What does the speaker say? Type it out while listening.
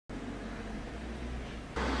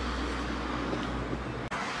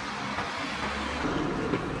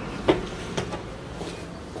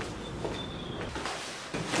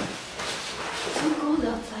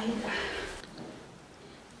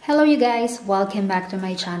Hello you guys, welcome back to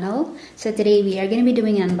my channel. So today we are going to be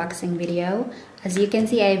doing an unboxing video. As you can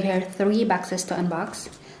see, I have here 3 boxes to unbox.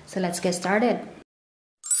 So let's get started.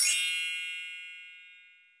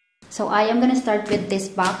 So I am going to start with this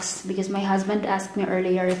box because my husband asked me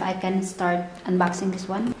earlier if I can start unboxing this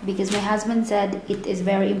one. Because my husband said it is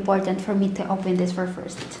very important for me to open this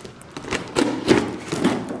first.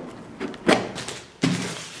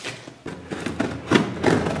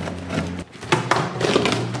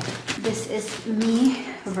 This is me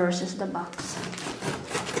versus the box.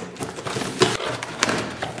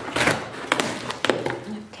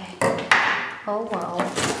 Okay. Oh wow.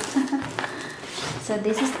 So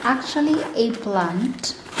this is actually a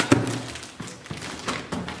plant.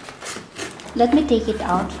 Let me take it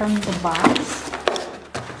out from the box.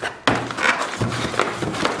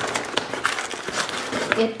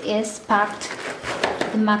 It is packed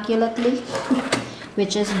immaculately,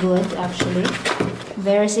 which is good actually.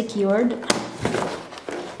 Very secured.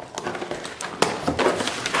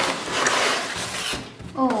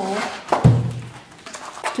 Oh,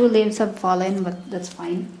 2 leaves have fallen, but that's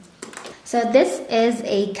fine. So this is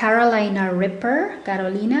a Carolina Reaper.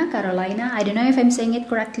 Carolina. I don't know if I'm saying it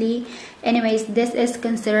correctly. Anyways, this is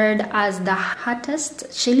considered as the hottest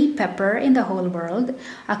chili pepper in the whole world,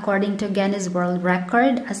 according to Guinness World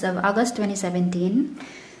Record as of August 2017.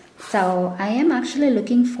 So I am actually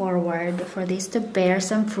looking forward for this to bear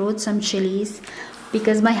some fruit, some chilies,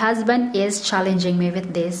 because my husband is challenging me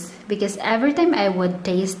with this. Because every time I would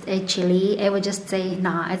taste a chili, I would just say,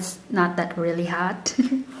 nah, it's not that really hot.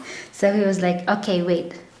 So he was like, okay,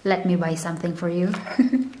 wait, let me buy something for you.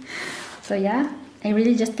 So yeah, I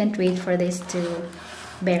really just can't wait for this to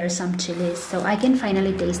bear some chilies so I can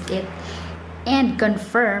finally taste it and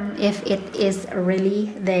confirm if it is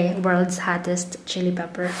really the world's hottest chili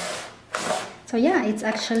pepper. So yeah, it's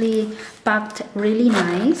actually packed really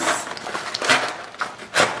nice.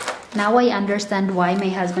 Now I understand why my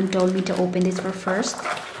husband told me to open this first.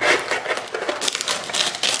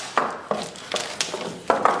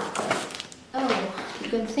 Oh,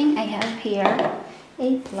 good thing I have here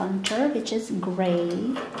a planter which is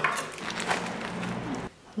gray.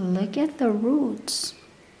 Look at the roots.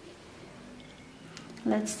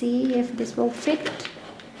 Let's see if this will fit.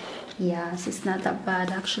 Yes, it's not that bad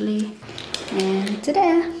actually. And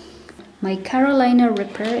ta-da! My Carolina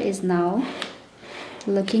Reaper is now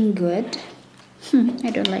looking good. I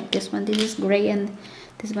don't like this one. This is gray and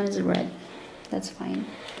this one is red. That's fine.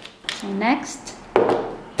 So next.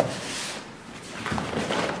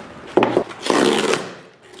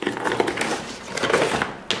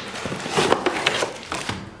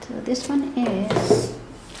 So this one is...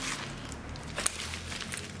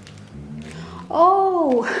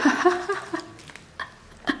 Oh!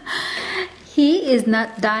 He is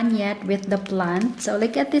not done yet with the plant. So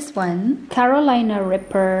look at this one. Carolina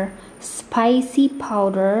Reaper spicy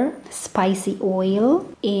powder, spicy oil,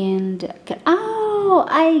 and... Oh,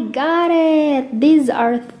 I got it! These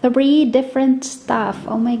are 3 different stuff.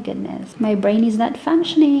 Oh my goodness. My brain is not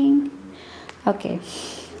functioning. Okay,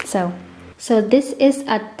 so this is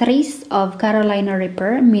a trace of Carolina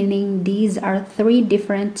Reaper, meaning these are 3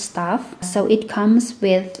 different stuff. So it comes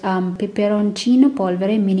with peperoncino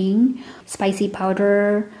pulvere, meaning spicy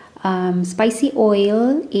powder, spicy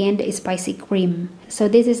oil, and a spicy cream. So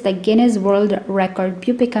this is the Guinness World Record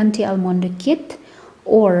Più Picante al Mondo kit,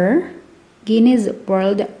 or Guinness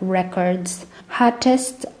World Records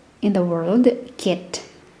hottest in the world kit.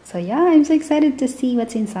 So yeah, I'm so excited to see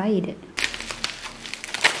what's inside.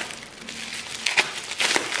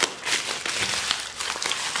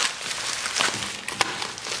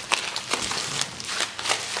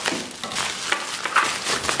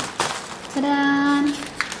 Ta-da!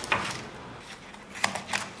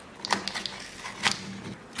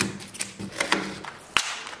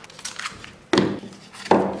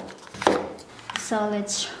 So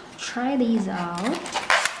let's try these out.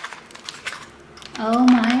 Oh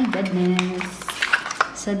my goodness.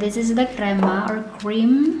 So this is the crema or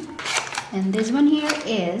cream. And this one here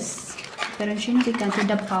is peperoncino picante,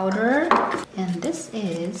 the powder. And this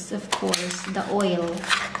is, of course, the oil.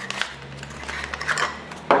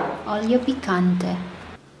 Olio picante.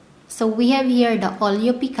 So we have here the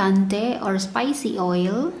olio picante or spicy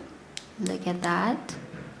oil. Look at that.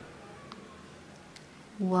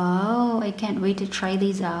 Wow, I can't wait to try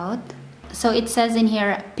these out. So it says in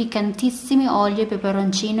here picantissimi olio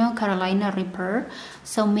peperoncino Carolina Reaper.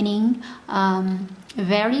 So meaning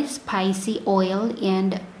very spicy oil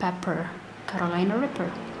and pepper, Carolina Reaper.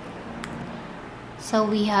 So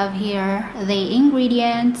we have here the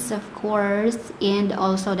ingredients, of course, and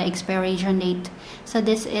also the expiration date. So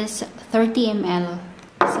this is 30 ml.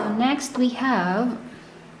 So next we have,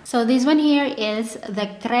 so this one here is the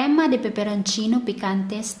crema de peperoncino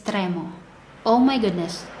picante estremo. Oh my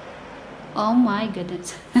goodness. Oh my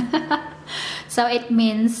goodness. So it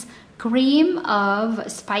means cream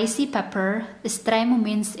of spicy pepper. Estremo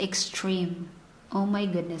means extreme. Oh my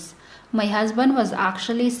goodness. My husband was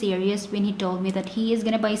actually serious when he told me that he is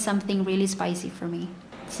gonna buy something really spicy for me.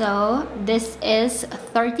 So this is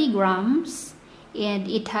 30 grams and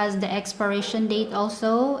it has the expiration date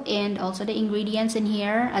also, and also the ingredients in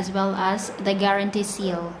here, as well as the guarantee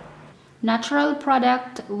seal. Natural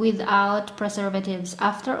product without preservatives.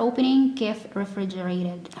 After opening, keep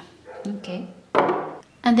refrigerated. Okay.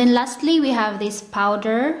 And then lastly, we have this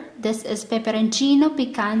powder. This is peperoncino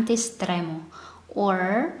picante estremo,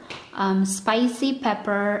 or spicy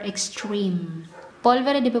pepper extreme.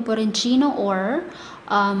 Polvere de peperoncino, or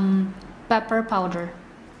pepper powder.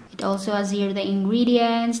 It also has here the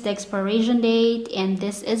ingredients, the expiration date, and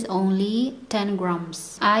this is only 10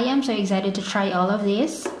 grams. I am so excited to try all of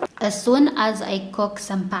this. As soon as I cook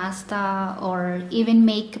some pasta or even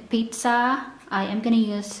make pizza, I am gonna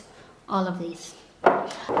use all of these.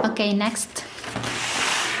 Okay, next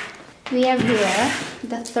we have here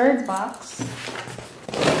the third box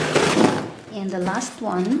and the last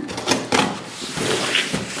one.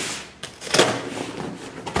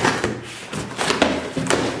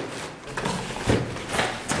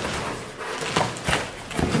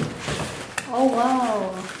 Oh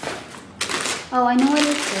wow. Oh, I know what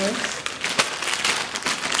it is.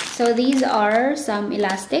 So these are some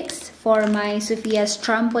elastics for my Sophia's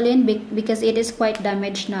trampoline because it is quite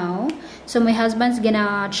damaged now. So my husband's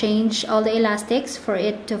gonna change all the elastics for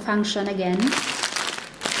it to function again.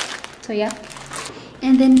 So yeah.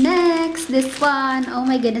 And then next, this one. Oh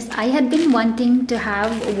my goodness, I had been wanting to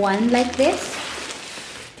have one like this.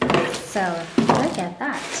 So look at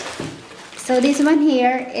that. So this one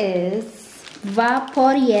here is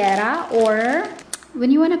vaporiera, or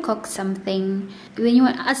when you want to cook something, when you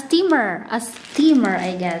want a steamer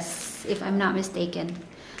I guess, if I'm not mistaken.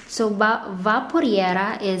 So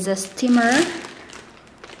vaporiera is a steamer.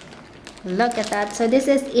 Look at that. So this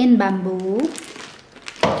is in bamboo.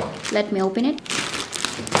 Let me open it.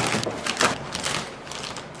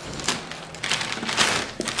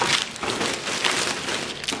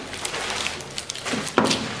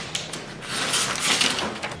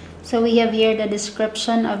 So we have here the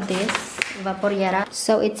description of this vaporiera.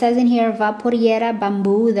 So it says in here, vaporiera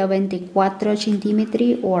bamboo de 24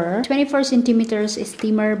 centimetri, or 24 centimeters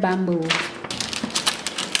steamer bamboo.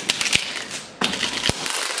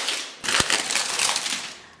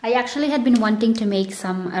 I actually had been wanting to make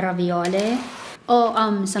some ravioli or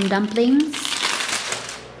some dumplings.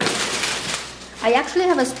 I actually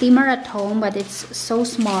have a steamer at home, but it's so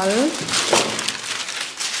small.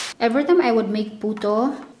 Every time I would make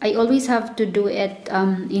puto, I always have to do it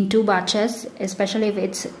in 2 batches, especially if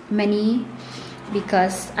it's many,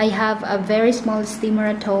 because I have a very small steamer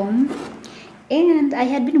at home. And I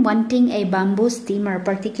had been wanting a bamboo steamer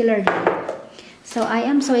particularly. So I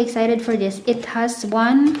am so excited for this. It has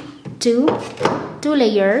two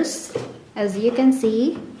layers. As you can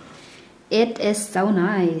see, it is so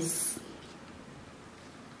nice.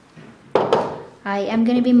 I am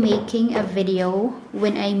going to be making a video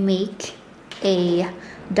when I make a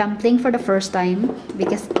dumpling for the first time,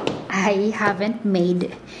 because I haven't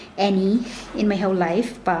made any in my whole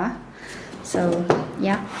life pa. So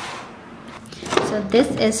yeah. So this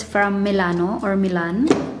is from Milano, or Milan.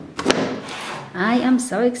 I am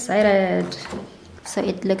so excited. So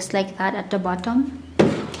it looks like that at the bottom.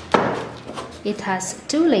 It has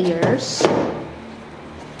 2 layers.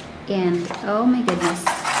 And oh my goodness,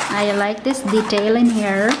 I like this detail in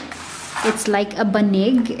here. It's like a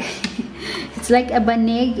banig. It's like a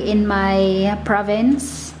banig in my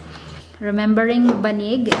province. Remembering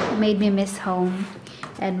banig made me miss home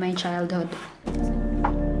and my childhood.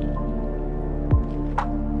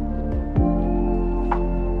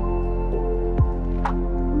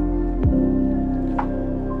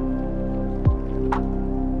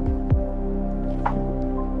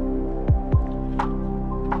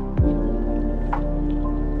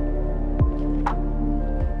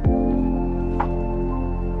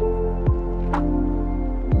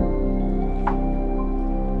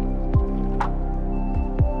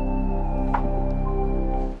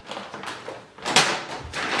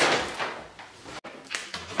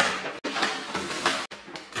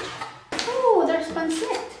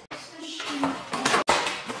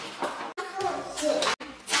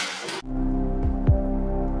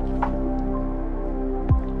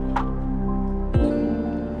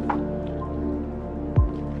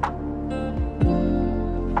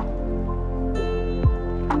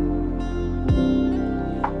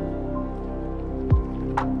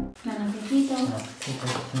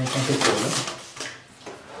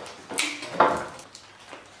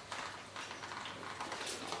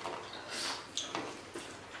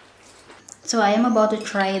 So I am about to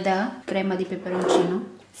try the crema di peperoncino.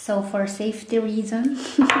 So for safety reason,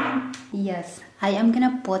 yes, I am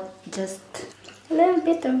gonna put just a little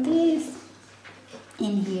bit of this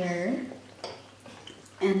in here.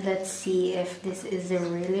 And let's see if this is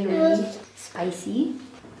really spicy.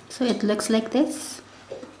 So it looks like this.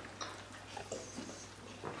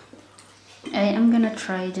 I am gonna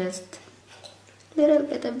try just a little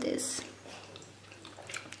bit of this.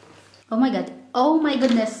 Oh my god. Oh my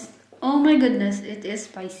goodness. Oh my goodness. It is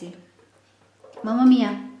spicy. Mamma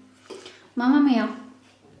mia. Mamma mia.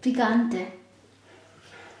 Picante.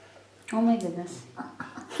 Oh my goodness.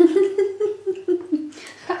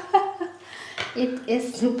 It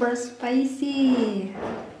is super spicy.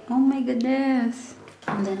 Oh my goodness.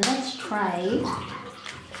 And then let's try.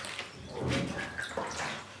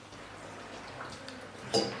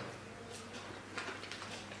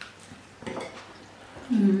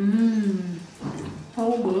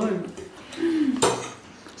 Oh good.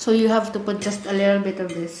 So you have to put just a little bit of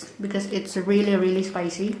this because it's really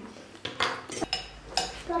spicy.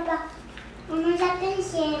 Papà, non state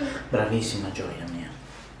insieme. Bravissima Gioia mia.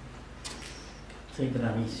 Sei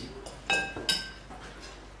bravissima.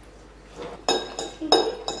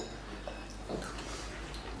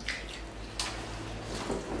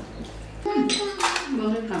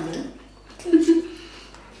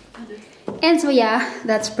 And so yeah,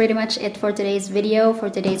 that's pretty much it for today's video, for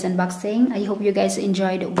today's unboxing. I hope you guys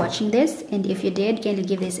enjoyed watching this, and if you did, kindly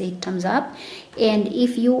give this a thumbs up. And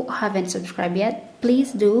if you haven't subscribed yet,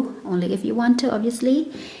 please do, only if you want to,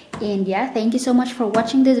 obviously. And yeah, thank you so much for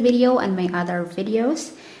watching this video and my other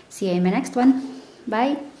videos. See you in my next one.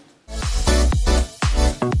 Bye.